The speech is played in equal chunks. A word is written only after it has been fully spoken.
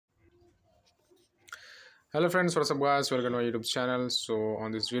Hello friends, what's up guys, welcome to my YouTube channel. So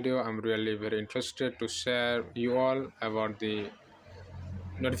on this video I'm really very interested to share you all about the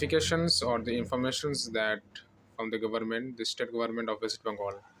notifications or the informations that from the government, the state government of West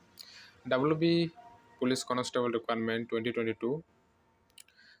Bengal. WB Police Constable Requirement 2022.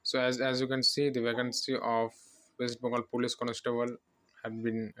 So as you can see, the vacancy of West Bengal Police Constable had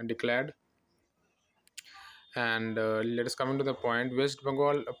been declared. And let us come to the point. West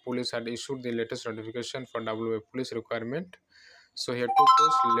Bengal Police had issued the latest notification for WA Police requirement. So here two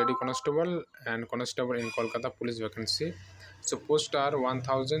posts, lady constable and constable in Kolkata Police vacancy. So posts are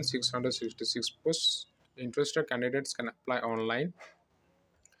 1666 posts. Interested candidates can apply online.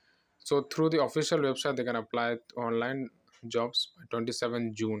 So through the official website they can apply online jobs by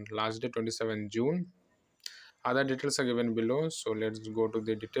 27 June. Last day 27 June. Other details are given below. So let's go to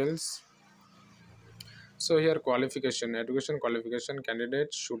the details. So here qualification, education qualification,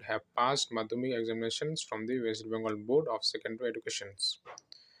 candidates should have passed Madhyamik examinations from the West Bengal Board of Secondary Educations.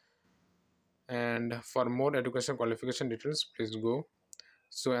 And for more education qualification details, please go.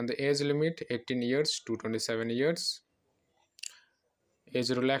 So and the age limit 18 years to 27 years. Age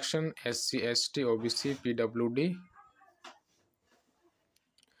relaxation SC, ST, OBC, PWD.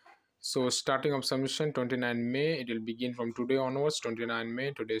 So starting of submission 29 May, it will begin from today onwards, 29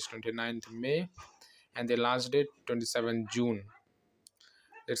 May, today is 29th May, and the last date 27 June.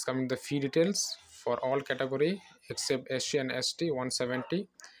 Let's come to the fee details. For all category except SC and ST 170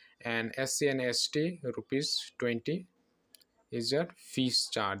 and SC and ST rupees 20 is your fees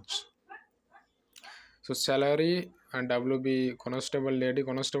charge. So salary and WB constable, lady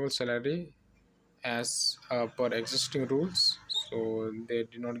constable salary as per existing rules. So they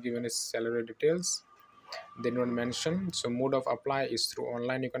did not give any salary details. They did not mention. So mode of apply is through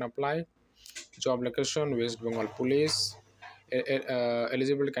online. You can apply. Job location West Bengal Police.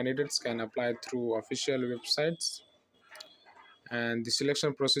 Eligible candidates can apply through official websites. And the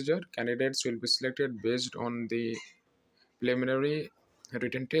selection procedure, candidates will be selected based on the preliminary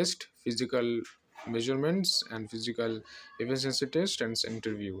written test, physical measurements and physical efficiency test and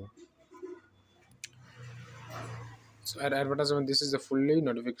interview. So at advertisement, this is the fully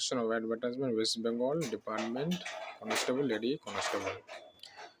notification of advertisement West Bengal Department Constable, lady constable.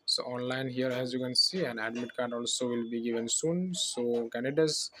 So online here, as you can see, an admit card also will be given soon. So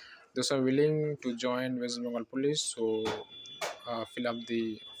candidates those are willing to join West Bengal Police, so fill up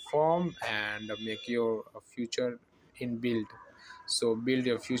the form and make your future in build. So build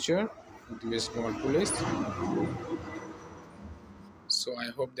your future with West Bengal Police. So I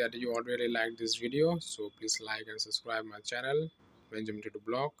hope that you already liked this video, so please like and subscribe my channel Benjamin to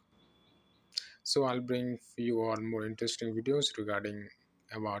blog. So I'll bring you all more interesting videos regarding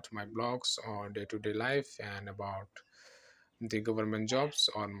about my blogs or day-to-day life and about the government jobs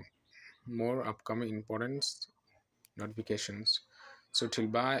or more upcoming important notifications. So till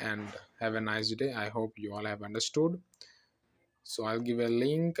bye and have a nice day. I hope you all have understood. So I'll give a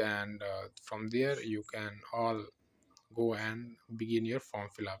link and from there you can all go and begin your form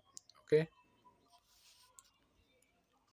fill up. Okay.